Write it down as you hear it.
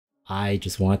I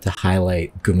just wanted to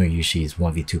highlight Gumayusi's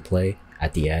 1v2 play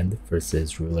at the end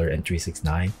versus Ruler and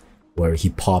 369, where he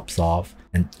pops off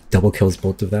and double kills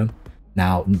both of them.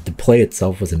 Now, the play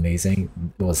itself was amazing,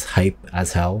 it was hype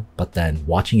as hell, but then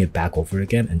watching it back over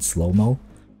again in slow-mo,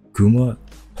 Guma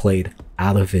played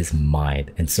out of his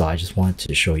mind, and so I just wanted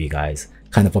to show you guys,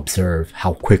 kind of observe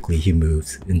how quickly he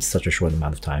moves in such a short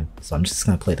amount of time. So I'm just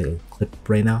gonna play the clip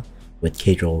right now with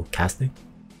K-Drill casting.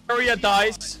 Area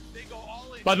dies,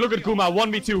 but look at Guma,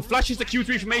 1v2, flashes the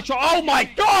Q3 from Atro. Oh my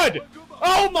god!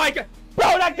 Oh my god!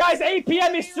 Bro, that guy's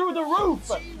APM is through the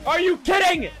roof! Are you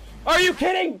kidding? Are you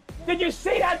kidding? Did you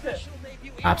see that?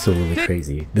 Absolutely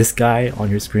crazy. This guy on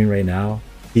your screen right now,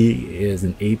 he is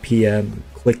an APM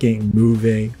clicking,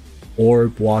 moving,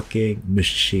 orb walking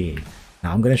machine.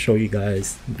 Now I'm gonna show you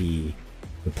guys the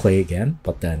play again,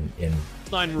 but then in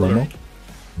slow-mo.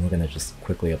 We're gonna just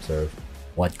quickly observe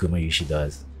what Gumayusi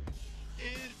does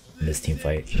in this team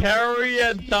fight.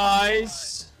 Carrier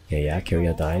dies. Okay, yeah,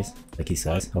 Carrier dies, like he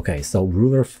says. Okay, so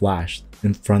Ruler flashed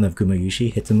in front of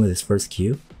Gumayusi, hits him with his first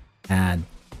Q, and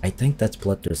I think that's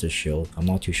Bloodthirster's shield. I'm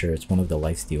not too sure. It's one of the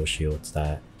lifesteal shields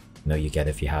that you get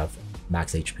if you have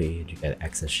max HP and you get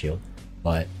excess shield.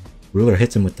 But Ruler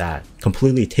hits him with that,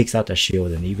 completely takes out that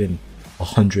shield and even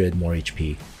 100 more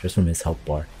HP just from his health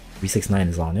bar. 369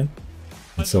 is on him.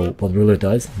 And so what Ruler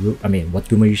does, what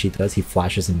Gumayusi does, he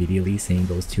flashes immediately, seeing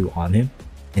those two on him,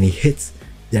 and he hits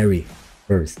Zeri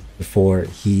first before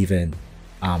he even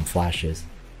flashes.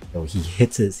 So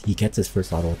he gets his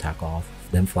first auto attack off,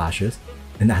 then flashes,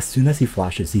 and as soon as he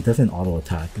flashes, he doesn't auto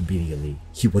attack immediately.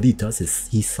 What he does is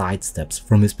he sidesteps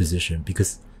from his position,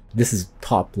 because this is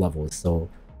top levels. So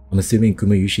I'm assuming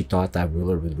Gumayusi thought that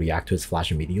Ruler would react to his flash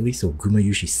immediately, so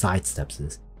Gumayusi sidesteps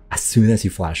this as soon as he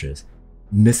flashes,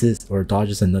 misses or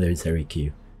dodges another Zeri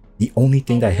Q. The only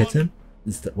thing that hits him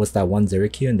was that one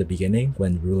Zeri Q in the beginning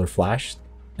when Ruler flashed,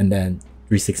 and then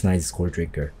 369's score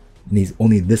drinker, and he's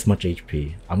only this much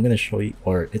HP. I'm gonna show you,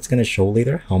 or it's gonna show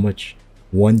later, how much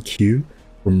one Q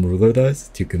from Ruler does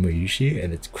to Gumayusi,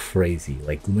 and it's crazy.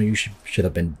 Like, Gumayusi should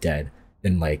have been dead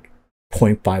in like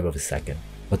 0.5 of a second,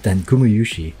 but then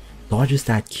Gumayusi dodges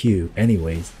that Q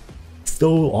anyways,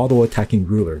 still auto attacking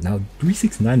Ruler. Now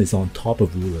 369 is on top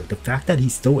of Ruler. The fact that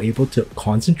he's still able to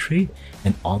concentrate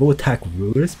and auto attack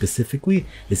Ruler specifically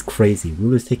is crazy.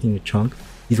 Ruler's taking a chunk,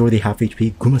 he's already half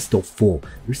HP, Guma's still full.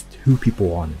 There's two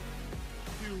people on him.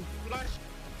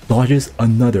 Dodges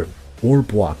another, orb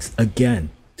blocks again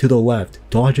to the left,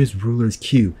 dodges Ruler's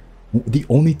Q. The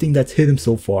only thing that's hit him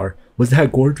so far was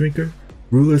that Gore Drinker,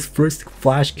 Ruler's first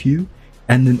flash Q,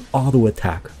 and an auto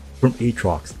attack from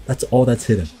Aatrox. That's all that's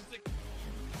hit him.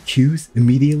 Qs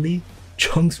immediately,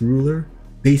 chunks Ruler,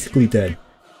 basically dead.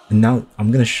 And now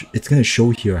it's gonna show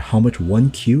here how much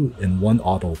one Q and one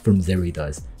auto from Zeri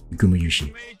does to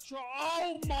Gumayusi.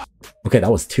 Okay,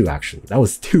 that was two actually. That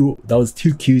was two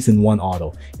Qs and one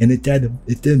auto, and it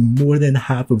did more than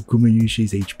half of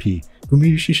Gumayusi's HP.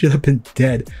 Gumayusi should have been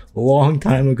dead a long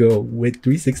time ago with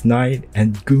 369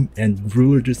 and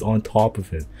Ruler just on top of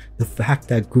him. The fact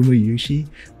that Gumayusi,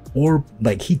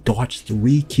 he dodged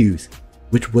 3 Qs,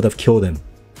 which would have killed him.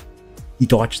 He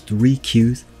dodged 3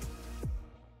 Qs.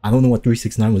 I don't know what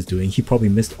 369 was doing. He probably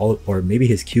missed all, or maybe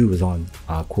his Q was on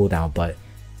cooldown, but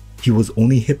he was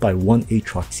only hit by one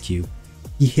Aatrox Q.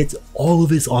 He hits all of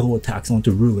his auto attacks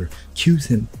onto Ruler, Qs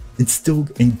him,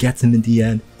 and gets him in the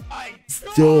end.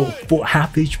 Still for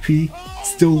half HP,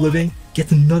 still living,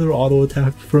 gets another auto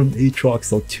attack from Aatrox.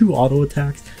 So 2 auto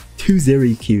attacks, 2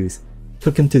 Zeri Qs.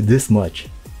 Took him to this much.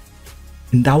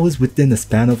 And that was within a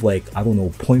span of like, I don't know,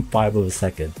 0.5 of a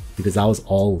second, because that was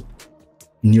all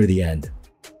near the end.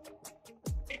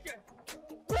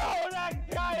 Bro, that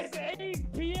guy's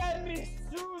APM is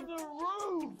through the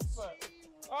roof!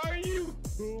 Are you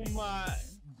too much?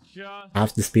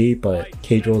 Half the speed, but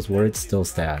K-Drill's word still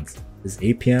stands. His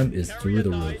APM is through the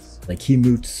roof. Like, he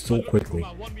moved so quickly.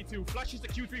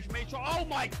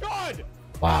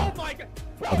 Wow.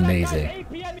 Amazing.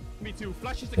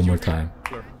 One more time.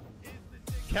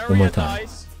 One more time.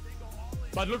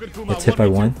 Gets hit by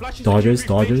 1, dodges,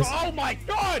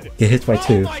 get hit by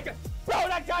 2.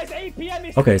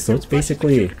 Okay, so it's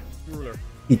basically,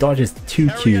 he dodges 2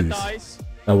 Qs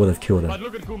that would have killed him. But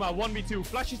look at Guma, 1v2,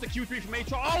 flashes the Q3 from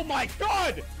Atro. Oh my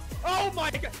god! Oh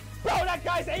my god! Bro, that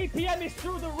guy's APM is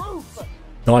through the roof!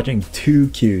 Dodging 2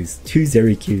 Qs, 2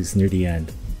 Zeri Qs near the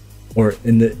end, or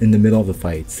in the middle of the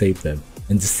fight, saved them,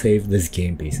 and just saved this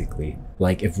game basically.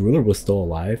 Like, if Ruler was still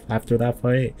alive after that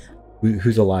fight,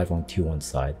 who's alive on T1's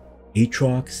side?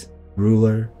 Aatrox,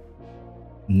 Ruler,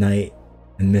 Knight,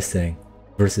 and Missing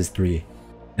versus 3,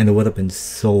 and it would have been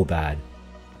so bad.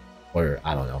 Or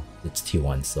I don't know. It's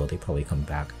T1, so they probably come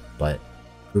back. But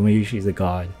Gumayusi is a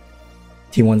god.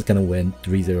 T1's gonna win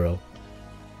 3-0.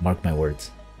 Mark my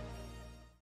words.